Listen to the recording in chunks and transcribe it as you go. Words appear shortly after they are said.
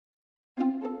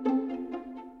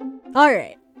All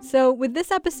right, so with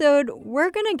this episode, we're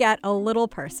going to get a little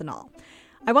personal.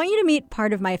 I want you to meet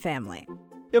part of my family.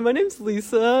 Yeah, my name's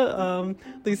Lisa,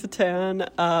 Lisa Tan.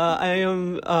 I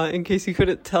am, in case you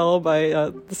couldn't tell by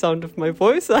the sound of my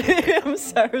voice, I am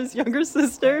Sarah's younger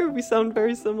sister. We sound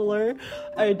very similar.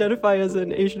 I identify as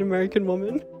an Asian American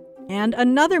woman. And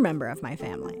another member of my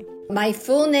family. My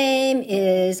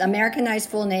Americanized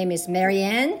full name is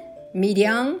Marianne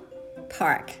Mi-ryung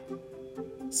Park.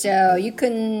 So you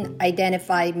can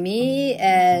identify me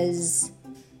as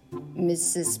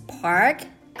Mrs. Park.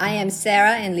 I am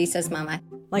Sarah and Lisa's mama.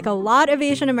 Like a lot of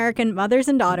Asian American mothers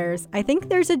and daughters, I think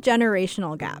there's a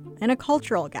generational gap and a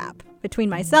cultural gap between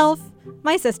myself,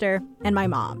 my sister, and my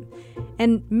mom.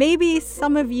 And maybe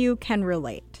some of you can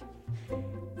relate.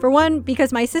 For one,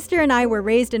 because my sister and I were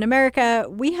raised in America,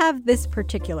 we have this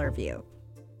particular view.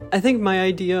 I think my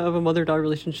idea of a mother-daughter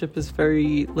relationship is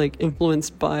very,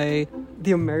 influenced by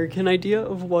the American idea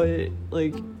of what,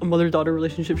 a mother-daughter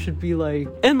relationship should be like.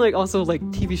 And, also,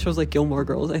 TV shows like Gilmore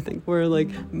Girls, I think, where, the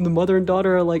mother and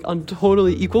daughter are, on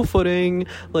totally equal footing.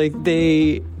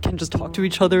 They can just talk to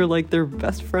each other like they're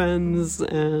best friends,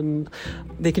 and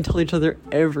they can tell each other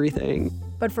everything.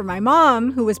 But for my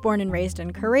mom, who was born and raised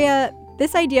in Korea,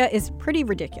 this idea is pretty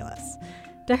ridiculous.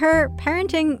 To her,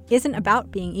 parenting isn't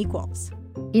about being equals.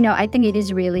 I think it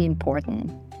is really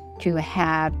important to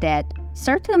have that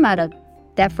certain amount of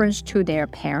deference to their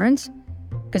parents,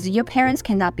 because your parents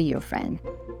cannot be your friend.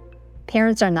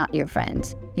 Parents are not your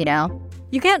friends,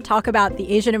 You can't talk about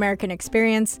the Asian American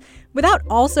experience without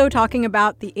also talking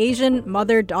about the Asian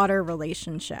mother-daughter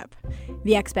relationship,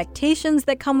 the expectations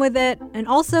that come with it, and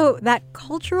also that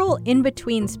cultural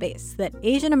in-between space that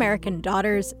Asian American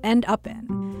daughters end up in.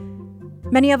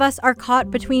 Many of us are caught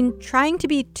between trying to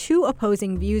be two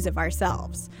opposing views of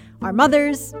ourselves, our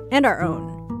mothers and our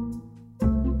own.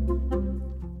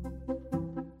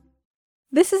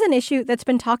 This is an issue that's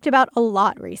been talked about a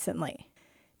lot recently.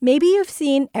 Maybe you've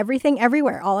seen Everything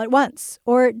Everywhere All at Once,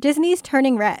 or Disney's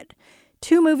Turning Red,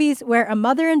 two movies where a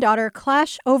mother and daughter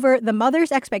clash over the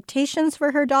mother's expectations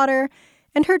for her daughter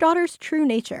and her daughter's true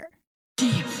nature.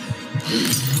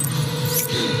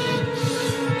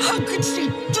 How could she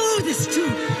do this to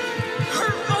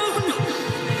her own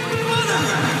mother?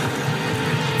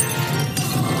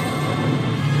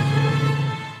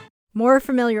 More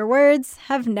familiar words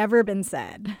have never been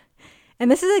said. And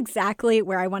this is exactly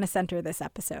where I want to center this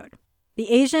episode.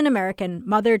 The Asian American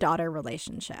mother-daughter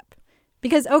relationship.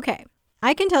 Because, okay,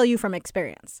 I can tell you from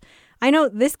experience, I know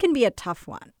this can be a tough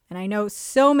one. And I know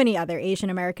so many other Asian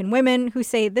American women who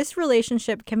say this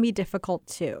relationship can be difficult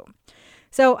too.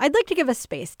 So I'd like to give us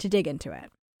space to dig into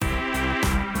it.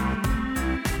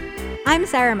 I'm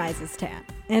Sarah Mises Tan,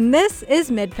 and this is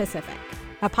Mid-Pacific,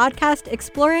 a podcast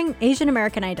exploring Asian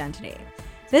American identity,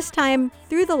 this time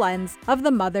through the lens of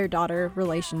the mother-daughter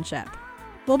relationship.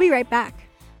 We'll be right back.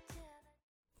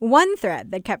 One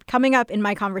thread that kept coming up in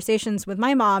my conversations with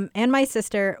my mom and my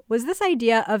sister was this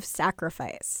idea of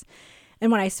sacrifice.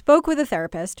 And when I spoke with a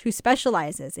therapist who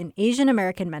specializes in Asian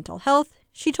American mental health,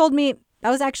 she told me that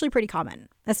was actually pretty common,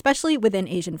 especially within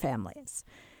Asian families.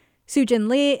 Soojin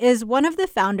Lee is one of the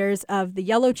founders of the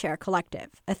Yellow Chair Collective,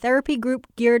 a therapy group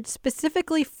geared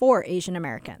specifically for Asian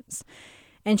Americans.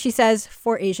 And she says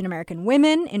for Asian American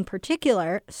women in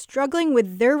particular, struggling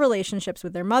with their relationships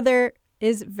with their mother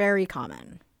is very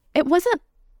common. It wasn't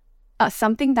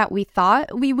something that we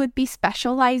thought we would be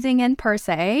specializing in per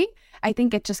se. I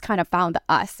think it just kind of found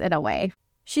us in a way.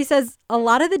 She says a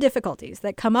lot of the difficulties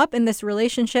that come up in this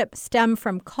relationship stem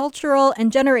from cultural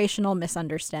and generational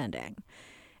misunderstanding.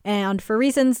 And for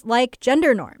reasons like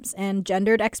gender norms and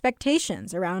gendered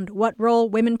expectations around what role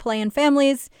women play in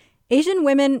families, Asian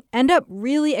women end up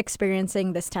really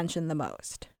experiencing this tension the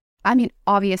most. I mean,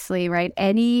 obviously, right,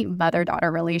 any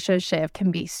mother-daughter relationship can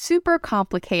be super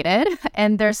complicated,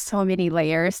 and there's so many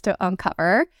layers to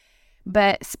uncover.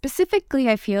 But specifically,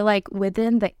 I feel like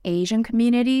within the Asian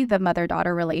community, the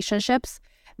mother-daughter relationships,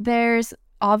 there's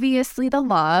obviously the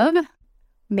love,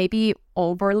 maybe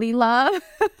overly love.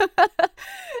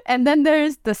 And then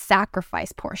there's the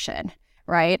sacrifice portion,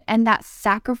 right? And that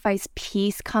sacrifice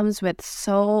piece comes with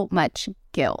so much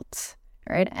guilt,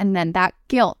 right? And then that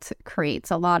guilt creates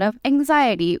a lot of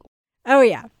anxiety. Oh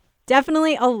yeah,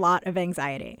 definitely a lot of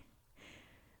anxiety.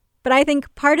 But I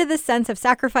think part of this sense of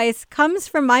sacrifice comes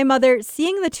from my mother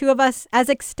seeing the two of us as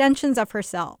extensions of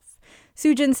herself.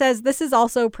 Soojin says this is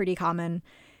also pretty common.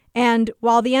 And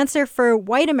while the answer for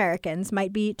white Americans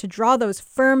might be to draw those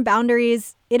firm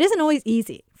boundaries, it isn't always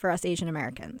easy for us Asian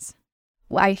Americans.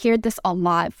 I hear this a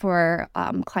lot for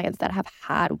clients that have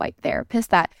had white therapists,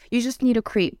 that you just need to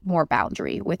create more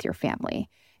boundary with your family.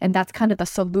 And that's kind of the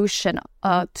solution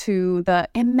to the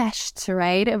enmeshed,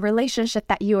 right, a relationship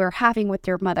that you are having with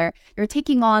your mother. You're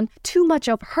taking on too much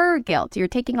of her guilt. You're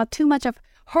taking on too much of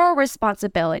her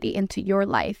responsibility into your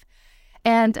life.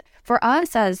 And for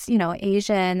us as,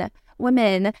 Asian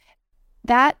women,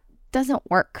 that doesn't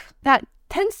work. That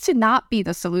tends to not be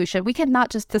the solution. We cannot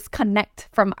just disconnect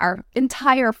from our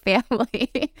entire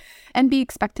family and be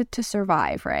expected to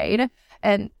survive, right?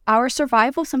 And our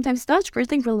survival sometimes does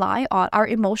really rely on, our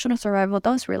emotional survival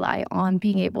does rely on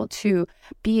being able to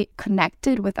be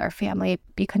connected with our family,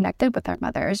 be connected with our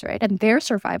mothers, right? And their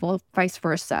survival, vice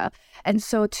versa. And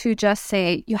so to just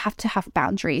say you have to have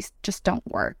boundaries just don't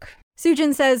work.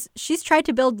 Soojin says she's tried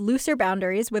to build looser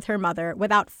boundaries with her mother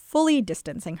without fully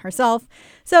distancing herself,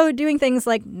 so doing things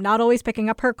like not always picking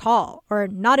up her call or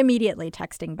not immediately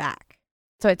texting back.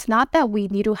 So it's not that we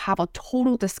need to have a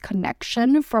total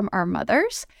disconnection from our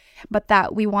mothers, but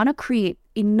that we want to create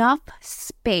enough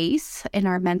space in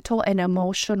our mental and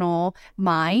emotional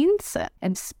minds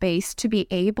and space to be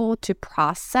able to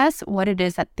process what it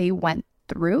is that they went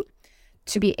through,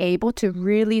 to be able to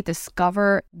really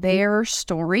discover their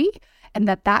story, and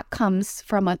that comes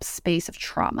from a space of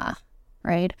trauma,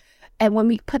 right? And when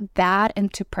we put that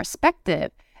into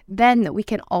perspective, then we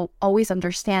can always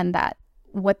understand that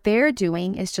what they're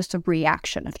doing is just a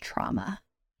reaction of trauma.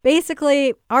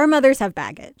 Basically, our mothers have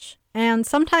baggage, and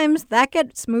sometimes that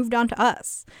gets moved on to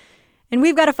us. And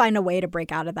we've got to find a way to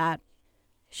break out of that.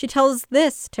 She tells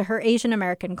this to her Asian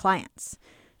American clients.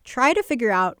 Try to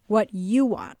figure out what you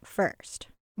want first.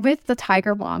 With the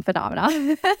tiger mom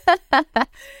phenomenon,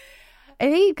 I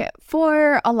think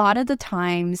for a lot of the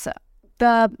times,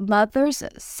 the mother's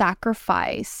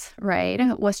sacrifice,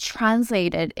 right, was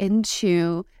translated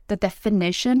into the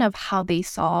definition of how they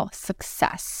saw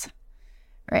success,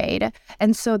 right?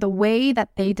 And so the way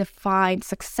that they defined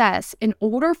success in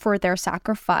order for their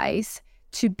sacrifice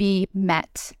to be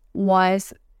met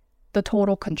was the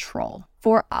total control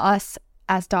for us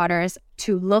as daughters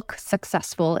to look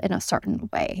successful in a certain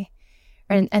way.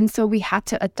 And so we had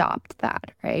to adopt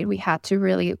that, right? We had to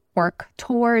really work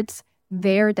towards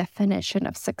their definition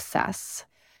of success.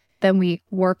 Then we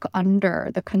work under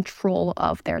the control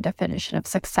of their definition of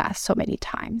success so many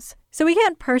times. So we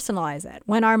can't personalize it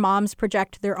when our moms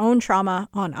project their own trauma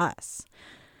on us.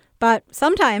 But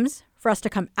sometimes, for us to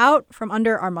come out from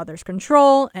under our mother's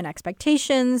control and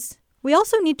expectations, we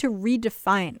also need to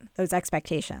redefine those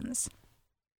expectations.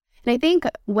 And I think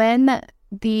when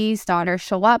these daughters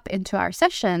show up into our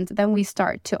sessions, then we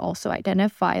start to also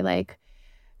identify, like,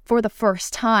 for the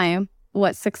first time,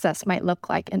 what success might look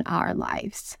like in our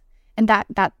lives. And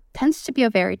that tends to be a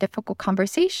very difficult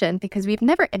conversation because we've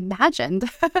never imagined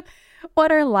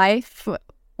what our life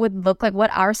would look like, what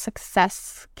our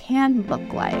success can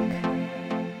look like.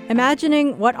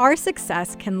 Imagining what our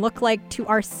success can look like to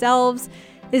ourselves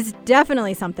is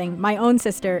definitely something my own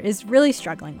sister is really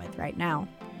struggling with right now.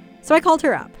 So I called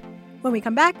her up. When we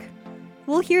come back,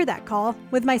 we'll hear that call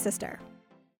with my sister.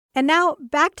 And now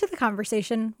back to the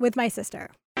conversation with my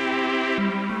sister.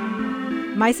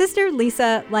 My sister,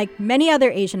 Lisa, like many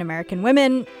other Asian American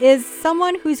women, is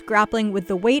someone who's grappling with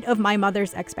the weight of my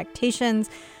mother's expectations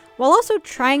while also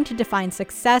trying to define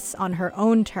success on her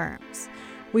own terms.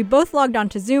 We both logged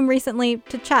onto Zoom recently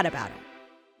to chat about it.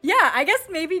 Yeah, I guess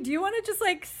maybe do you want to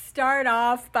just start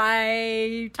off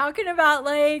by talking about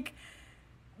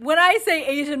when I say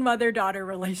Asian mother-daughter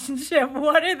relationship,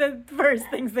 what are the first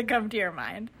things that come to your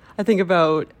mind? I think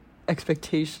about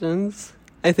expectations.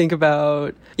 I think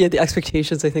about, the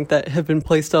expectations I think that have been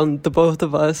placed on the both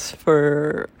of us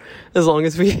for as long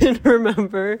as we can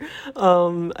remember.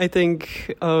 I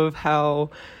think of how,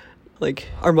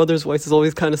 our mother's voice is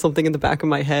always kind of something in the back of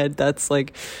my head that's,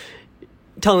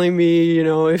 telling me,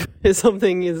 if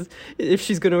something is, if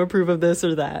she's going to approve of this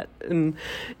or that. And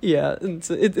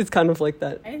it's kind of like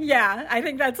that. Yeah, I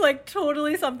think that's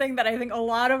totally something that I think a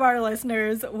lot of our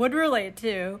listeners would relate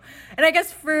to. And I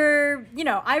guess for,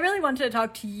 I really wanted to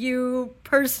talk to you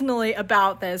personally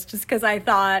about this just because I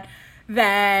thought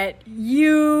that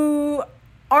you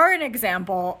are an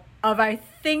example of, I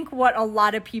think, what a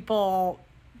lot of people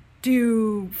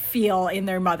do feel in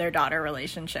their mother-daughter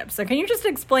relationship. So can you just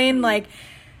explain, where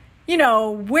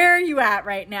are you at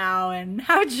right now and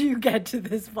how'd you get to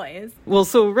this place? Well,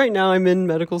 so right now I'm in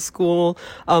medical school.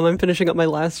 I'm finishing up my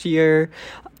last year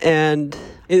and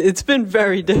it's been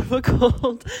very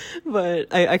difficult,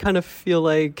 but I kind of feel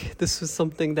like this was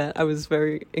something that I was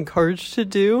very encouraged to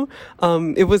do.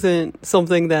 It wasn't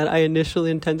something that I initially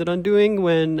intended on doing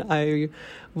when I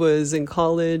was in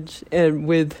college and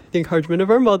with the encouragement of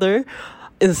our mother.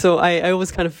 And so I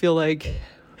always kind of feel like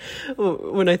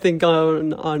when I think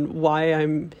on why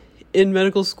I'm in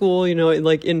medical school, you know,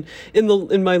 like in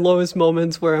my lowest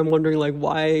moments where I'm wondering like,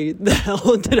 why the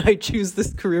hell did I choose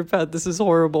this career path? This is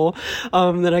horrible.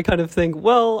 Then I kind of think,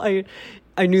 well,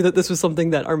 I knew that this was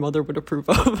something that our mother would approve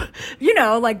of. You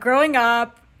know, like growing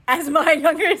up as my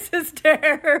younger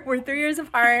sister, we're 3 years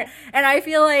apart, and I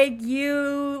feel like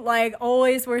you like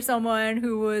always were someone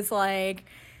who was like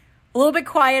a little bit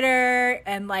quieter,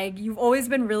 and like you've always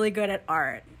been really good at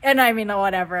art. And I mean,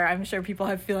 whatever, I'm sure people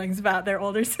have feelings about their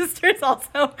older sisters also.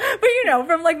 But you know,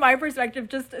 from like my perspective,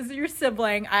 just as your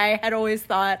sibling, I had always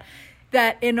thought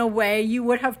that in a way you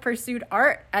would have pursued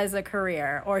art as a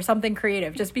career or something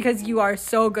creative, just because you are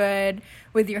so good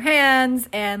with your hands,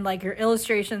 and like your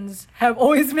illustrations have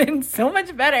always been so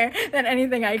much better than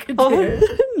anything I could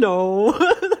do. No,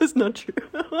 that's not true.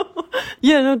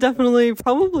 Yeah, no, definitely.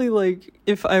 Probably like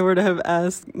if I were to have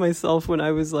asked myself when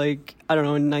I was like, I don't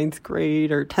know, in 9th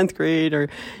grade or 10th grade, or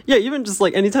yeah, even just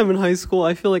like anytime in high school,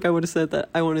 I feel like I would have said that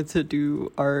I wanted to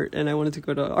do art and I wanted to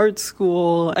go to art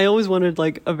school. I always wanted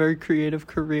like a very creative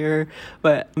career,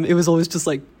 but it was always just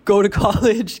like, go to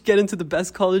college, get into the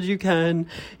best college you can,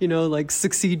 you know, like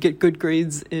succeed, get good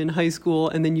grades in high school,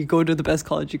 and then you go to the best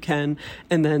college you can,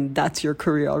 and then that's your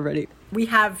career already. We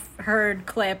have heard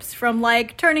clips from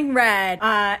like Turning Red,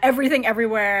 Everything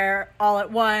Everywhere All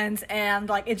at Once, and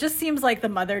like it just seems like the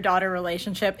mother-daughter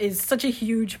relationship is such a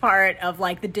huge part of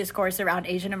like the discourse around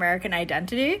Asian American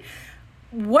identity.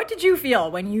 What did you feel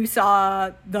when you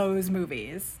saw those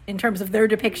movies in terms of their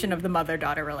depiction of the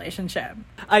mother-daughter relationship?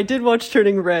 I did watch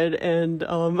Turning Red, and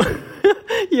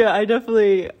yeah, I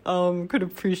definitely could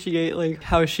appreciate like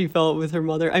how she felt with her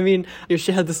mother. I mean, you know,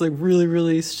 she had this like really,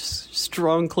 really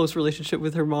strong, close relationship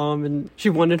with her mom, and she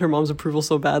wanted her mom's approval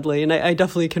so badly, and I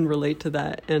definitely can relate to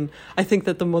that. And I think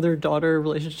that the mother-daughter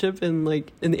relationship in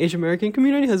the Asian American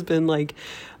community has been like,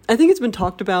 I think it's been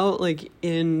talked about like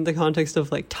in the context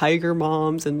of like tiger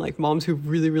moms and like moms who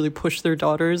really, really push their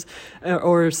daughters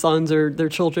or sons or their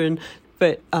children.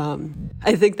 But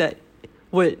I think that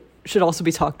what should also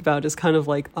be talked about is kind of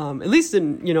like, at least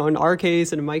in, you know, in our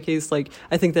case and in my case, like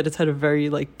I think that it's had a very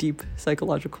like deep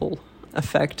psychological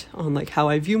effect on like how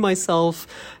I view myself,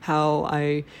 how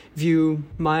I view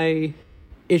my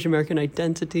Asian American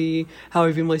identity, how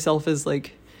I view myself as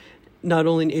like not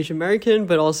only an Asian American,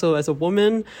 but also as a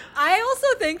woman. I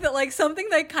also think that like something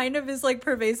that kind of is like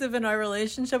pervasive in our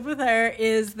relationship with her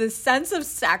is this sense of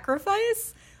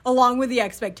sacrifice along with the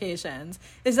expectations.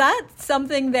 Is that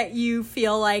something that you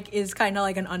feel like is kind of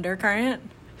like an undercurrent?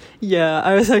 Yeah,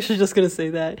 I was actually just going to say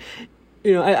that.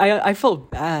 You know, I felt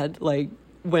bad like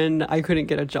when I couldn't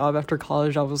get a job after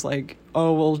college. I was like,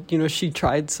 oh, well, you know, she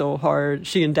tried so hard.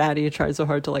 She and Daddy tried so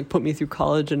hard to like put me through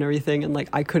college and everything. And like,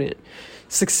 I couldn't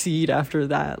succeed after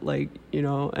that, like, you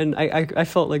know, and I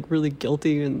felt like really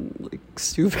guilty and like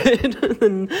stupid.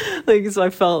 And like, so I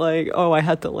felt like, oh, I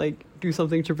had to like do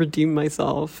something to redeem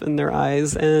myself in their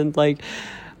eyes. And like,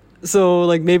 so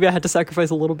like maybe I had to sacrifice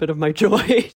a little bit of my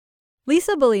joy.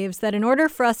 Lisa believes that in order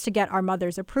for us to get our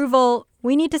mother's approval,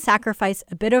 we need to sacrifice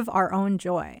a bit of our own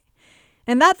joy.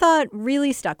 And that thought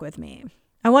really stuck with me.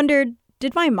 I wondered,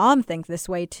 did my mom think this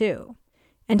way too?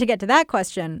 And to get to that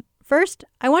question, first,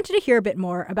 I wanted to hear a bit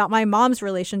more about my mom's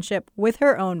relationship with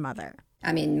her own mother.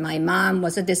 I mean, my mom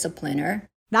was a discipliner.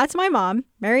 That's my mom,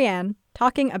 Marianne,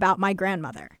 talking about my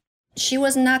grandmother. She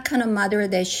was not kind of mother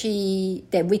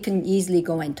that we can easily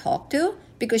go and talk to,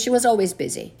 because she was always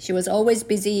busy. She was always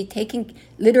busy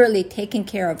literally taking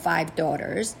care of 5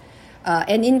 daughters.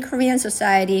 And in Korean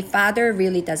society, father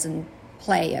really doesn't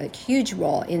play a huge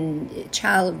role in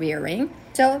child rearing.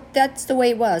 So that's the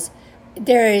way it was.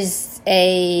 There is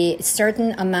a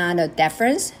certain amount of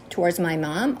deference towards my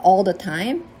mom all the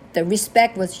time. The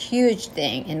respect was a huge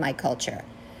thing in my culture.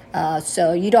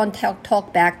 So you don't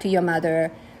talk back to your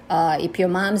mother. If your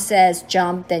mom says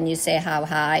jump, then you say how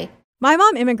high. My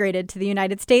mom immigrated to the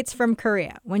United States from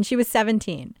Korea when she was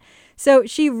 17. So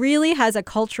she really has a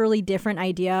culturally different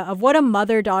idea of what a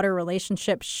mother-daughter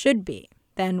relationship should be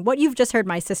than what you've just heard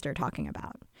my sister talking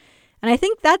about. And I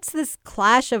think that's this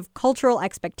clash of cultural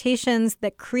expectations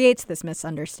that creates this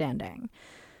misunderstanding.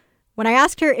 When I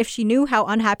asked her if she knew how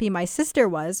unhappy my sister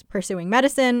was pursuing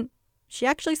medicine, she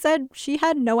actually said she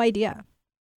had no idea.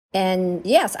 And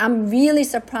yes, I'm really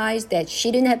surprised that she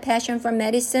didn't have passion for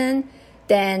medicine.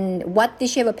 Then what did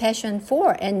she have a passion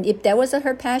for? And if that was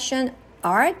her passion,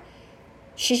 art,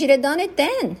 she should have done it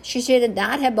then. She should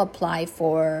not have applied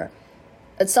for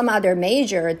some other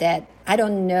major that I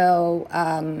don't know.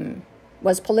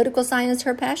 Was political science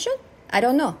her passion? I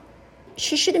don't know.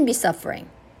 She shouldn't be suffering.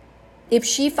 If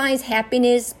she finds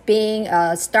happiness being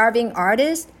a starving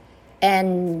artist,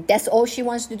 and that's all she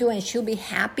wants to do, and she'll be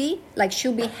happy,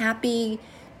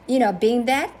 being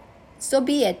that, so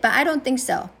be it. But I don't think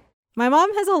so. My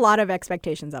mom has a lot of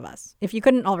expectations of us, if you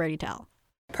couldn't already tell.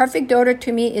 Perfect daughter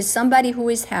to me is somebody who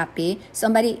is happy,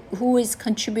 somebody who is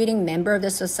contributing member of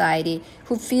the society,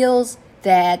 who feels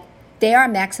that they are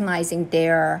maximizing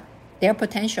their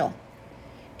potential.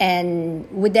 And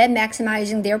with that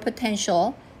maximizing their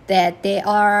potential, that they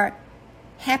are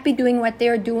happy doing what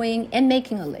they're doing and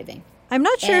making a living. I'm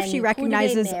not sure if she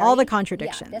recognizes all the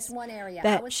contradictions. Yeah, that's one area.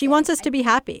 That she wants us to be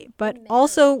happy, but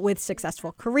also with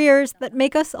successful careers that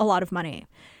make us a lot of money.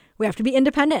 We have to be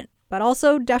independent, but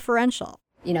also deferential.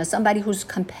 Somebody who's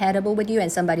compatible with you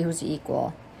and somebody who's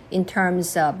equal in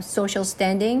terms of social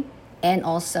standing and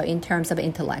also in terms of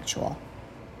intellectual.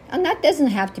 And that doesn't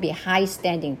have to be a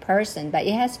high-standing person, but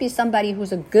it has to be somebody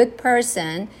who's a good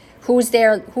person, who's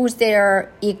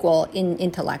their equal in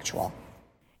intellectual.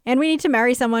 And we need to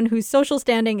marry someone whose social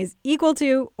standing is equal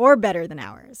to or better than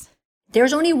ours.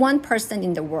 There's only one person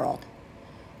in the world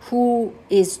who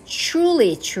is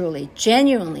truly, truly,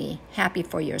 genuinely happy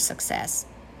for your success.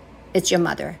 It's your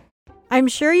mother. I'm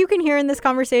sure you can hear in this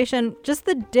conversation just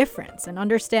the difference in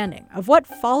understanding of what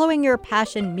following your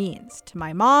passion means to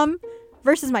my mom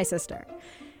versus my sister.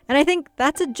 And I think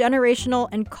that's a generational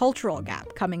and cultural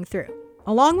gap coming through,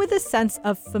 along with a sense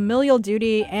of familial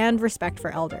duty and respect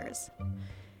for elders.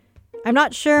 I'm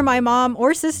not sure my mom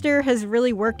or sister has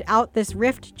really worked out this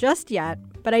rift just yet,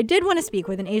 but I did want to speak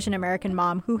with an Asian American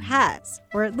mom who has,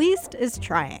 or at least is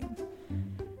trying.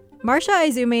 Marcia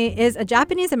Izumi is a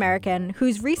Japanese American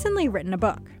who's recently written a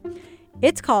book.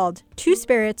 It's called Two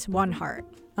Spirits, One Heart: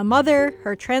 A Mother,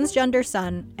 Her Transgender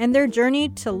Son, and Their Journey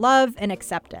to Love and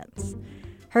Acceptance.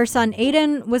 Her son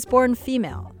Aiden was born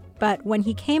female, but when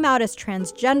he came out as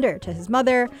transgender to his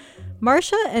mother,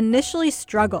 Marcia initially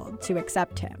struggled to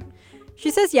accept him. She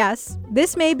says yes,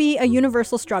 this may be a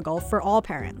universal struggle for all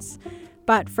parents,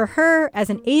 but for her,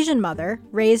 as an Asian mother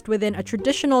raised within a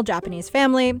traditional Japanese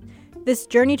family, this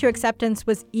journey to acceptance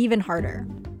was even harder.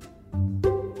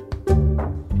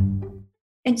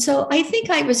 And so I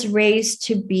think I was raised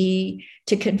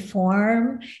to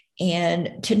conform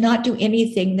and to not do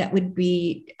anything that would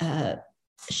be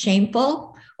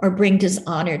shameful or bring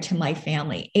dishonor to my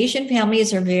family. Asian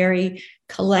families are very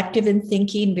collective in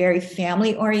thinking, very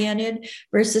family oriented,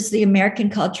 versus the American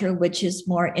culture, which is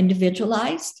more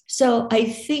individualized. So I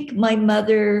think my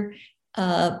mother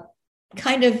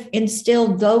kind of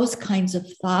instilled those kinds of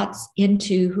thoughts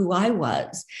into who I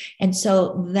was. And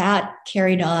so that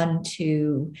carried on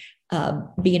to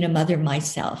being a mother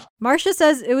myself. Marcia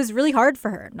says it was really hard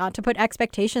for her not to put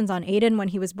expectations on Aiden when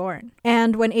he was born.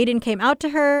 And when Aiden came out to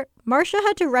her, Marcia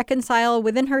had to reconcile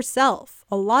within herself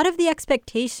a lot of the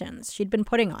expectations she'd been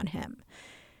putting on him.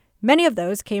 Many of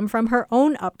those came from her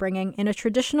own upbringing in a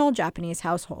traditional Japanese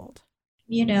household.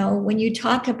 When you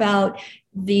talk about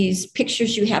these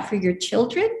pictures you have for your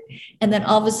children, and then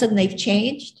all of a sudden they've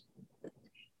changed,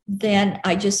 then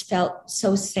I just felt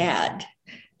so sad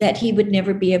that he would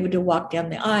never be able to walk down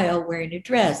the aisle wearing a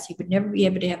dress. He would never be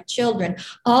able to have children,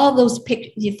 all those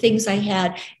things I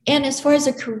had. And as far as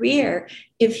a career,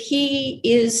 if he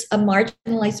is a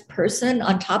marginalized person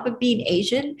on top of being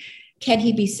Asian, can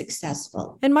he be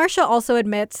successful? And Marcia also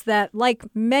admits that, like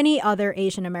many other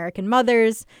Asian American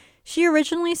mothers, she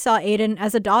originally saw Aiden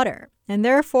as a daughter, and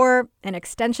therefore an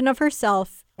extension of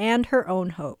herself and her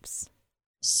own hopes.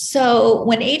 So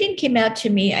when Aiden came out to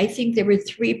me, I think there were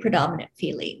three predominant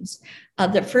feelings.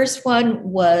 The first one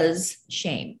was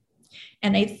shame.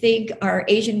 And I think our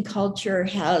Asian culture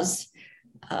has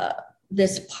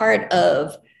this part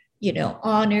of,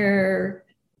 honor,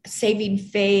 saving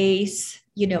face,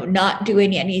 not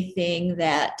doing anything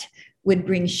that would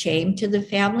bring shame to the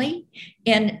family.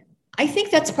 And I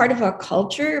think that's part of our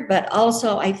culture, but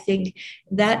also I think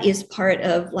that is part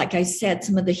of, like I said,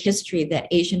 some of the history that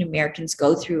Asian Americans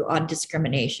go through on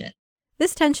discrimination.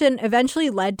 This tension eventually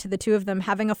led to the two of them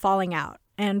having a falling out.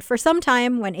 And for some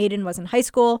time, when Aiden was in high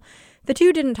school, the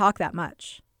two didn't talk that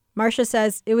much. Marcia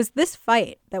says it was this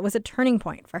fight that was a turning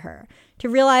point for her, to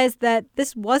realize that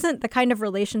this wasn't the kind of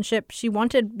relationship she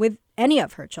wanted with any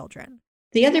of her children.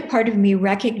 The other part of me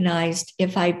recognized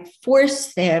if I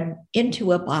forced them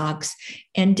into a box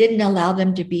and didn't allow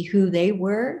them to be who they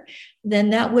were, then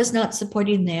that was not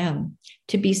supporting them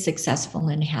to be successful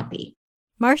and happy.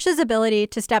 Marcia's ability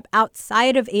to step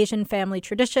outside of Asian family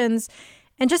traditions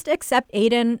and just accept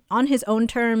Aiden on his own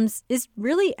terms is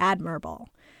really admirable.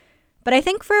 But I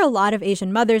think for a lot of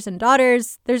Asian mothers and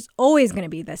daughters, there's always going to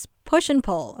be this push and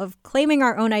pull of claiming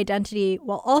our own identity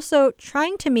while also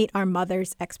trying to meet our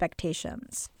mother's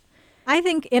expectations. I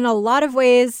think in a lot of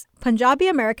ways, Punjabi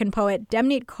American poet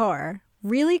Demneet Kaur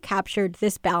really captured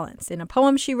this balance in a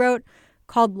poem she wrote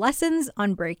called Lessons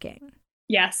on Breaking.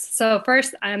 Yes. So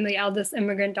first, I'm the eldest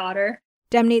immigrant daughter.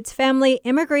 Demneet's family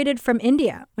immigrated from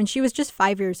India when she was just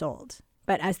 5 years old.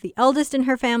 But as the eldest in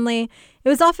her family, it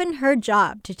was often her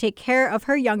job to take care of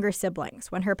her younger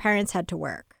siblings when her parents had to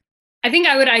work. I think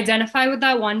I would identify with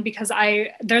that one because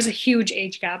there's a huge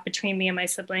age gap between me and my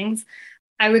siblings.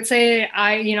 I would say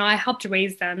I helped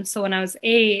raise them. So when I was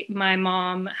 8, my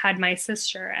mom had my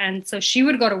sister. And so she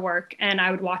would go to work and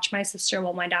I would watch my sister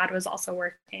while my dad was also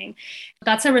working.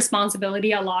 That's a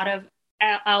responsibility a lot of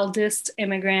eldest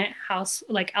immigrant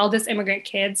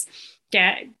kids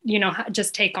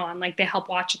just take on. Like, they help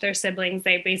watch their siblings.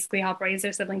 They basically help raise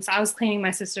their siblings. So I was cleaning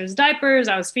my sister's diapers.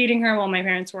 I was feeding her while my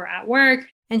parents were at work.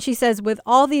 And she says with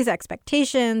all these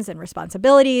expectations and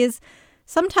responsibilities,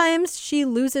 sometimes she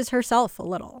loses herself a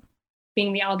little.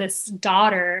 Being the eldest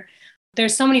daughter,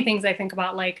 there's so many things I think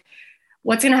about, like,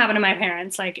 what's going to happen to my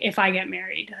parents, like, if I get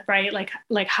married, right?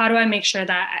 Like how do I make sure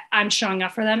that I'm showing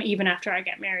up for them even after I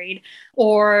get married?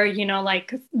 Or,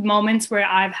 like, moments where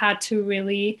I've had to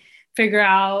really figure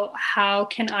out how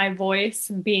can I voice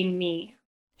being me.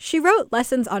 She wrote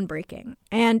Lessons on Breaking,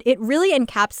 and it really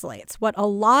encapsulates what a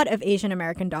lot of Asian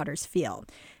American daughters feel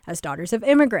as daughters of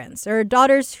immigrants or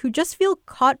daughters who just feel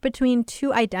caught between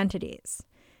two identities.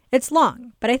 It's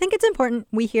long, but I think it's important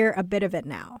we hear a bit of it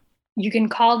now. You can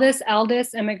call this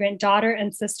eldest immigrant daughter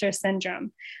and sister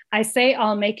syndrome. I say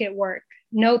I'll make it work.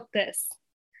 Note this.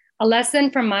 A lesson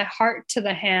from my heart to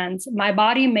the hands. My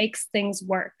body makes things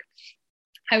work.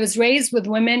 I was raised with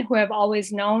women who have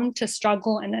always known to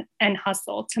struggle and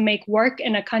hustle, to make work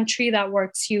in a country that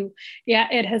works you.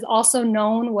 Yet it has also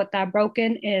known what that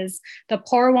broken is. The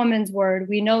poor woman's word.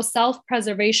 We know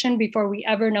self-preservation before we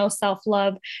ever know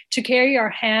self-love. To carry our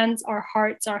hands, our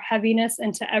hearts, our heaviness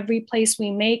into every place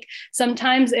we make.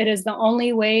 Sometimes it is the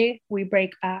only way we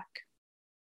break back.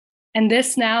 And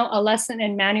this now, a lesson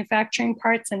in manufacturing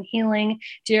parts and healing,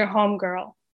 dear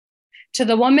homegirl. To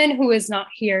the woman who is not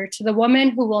here, to the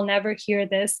woman who will never hear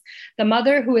this, the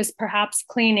mother who is perhaps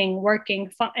cleaning, working,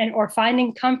 or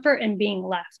finding comfort in being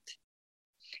left.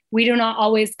 We do not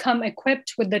always come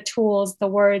equipped with the tools, the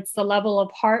words, the level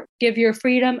of heart. Give your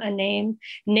freedom a name,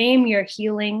 name your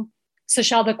healing. So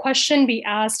shall the question be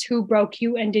asked, who broke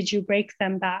you and did you break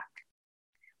them back?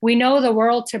 We know the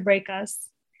world to break us,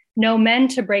 know men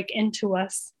to break into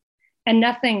us, and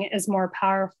nothing is more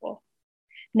powerful.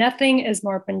 Nothing is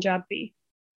more Punjabi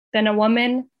than a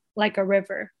woman like a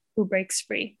river who breaks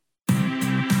free.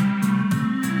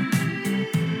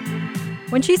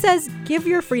 When she says, give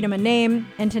your freedom a name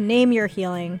and to name your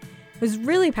healing, it was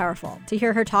really powerful to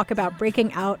hear her talk about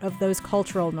breaking out of those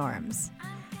cultural norms.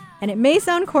 And it may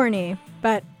sound corny,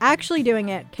 but actually doing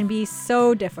it can be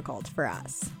so difficult for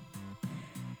us.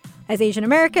 As Asian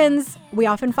Americans, we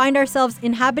often find ourselves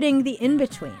inhabiting the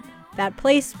in-between, that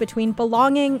place between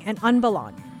belonging and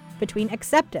unbelonging, between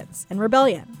acceptance and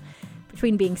rebellion,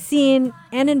 between being seen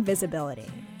and invisibility.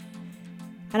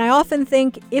 And I often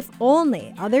think if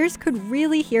only others could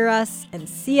really hear us and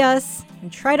see us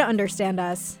and try to understand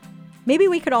us, maybe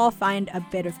we could all find a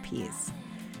bit of peace.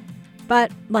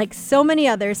 But like so many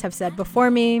others have said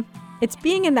before me, it's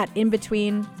being in that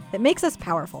in-between that makes us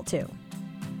powerful too.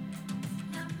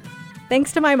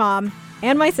 Thanks to my mom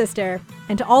and my sister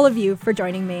and to all of you for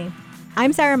joining me.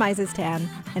 I'm Sarah Mises Tan,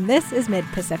 and this is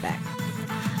Mid-Pacific.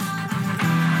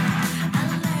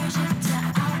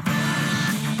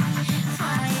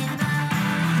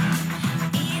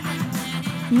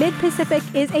 Mid-Pacific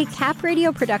is a Cap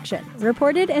Radio production,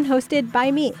 reported and hosted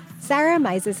by me, Sarah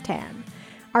Mises Tan.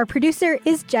 Our producer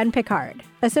is Jen Picard.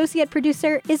 Associate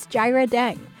producer is Jaira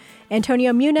Deng.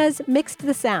 Antonio Muniz mixed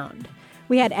the sound.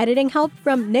 We had editing help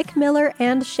from Nick Miller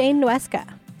and Shane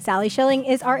Nuesca. Sally Schilling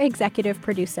is our executive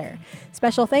producer.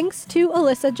 Special thanks to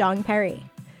Alyssa Jong Perry.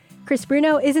 Chris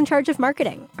Bruno is in charge of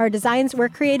marketing. Our designs were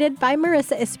created by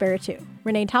Marissa Espiritu.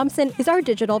 Renee Thompson is our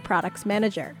digital products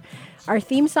manager. Our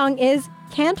theme song is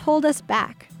Can't Hold Us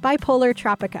Back by Polar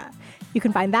Tropica. You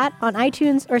can find that on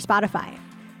iTunes or Spotify.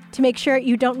 To make sure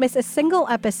you don't miss a single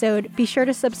episode, be sure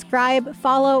to subscribe,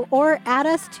 follow, or add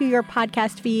us to your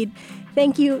podcast feed.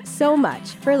 Thank you so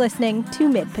much for listening to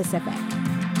Mid-Pacific.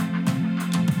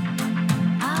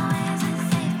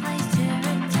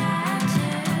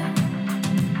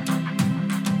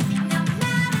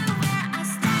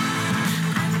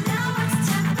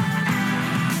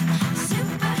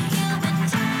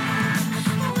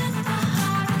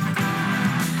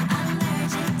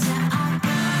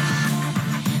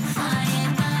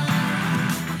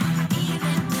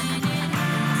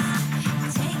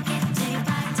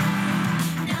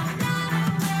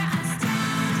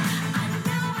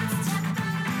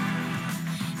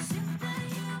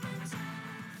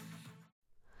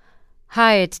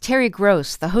 Hi, it's Terry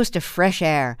Gross, the host of Fresh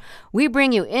Air. We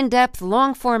bring you in-depth,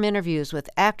 long-form interviews with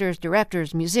actors,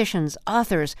 directors, musicians,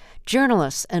 authors,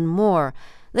 journalists, and more.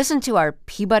 Listen to our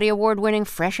Peabody Award-winning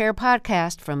Fresh Air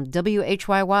podcast from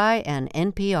WHYY and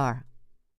NPR.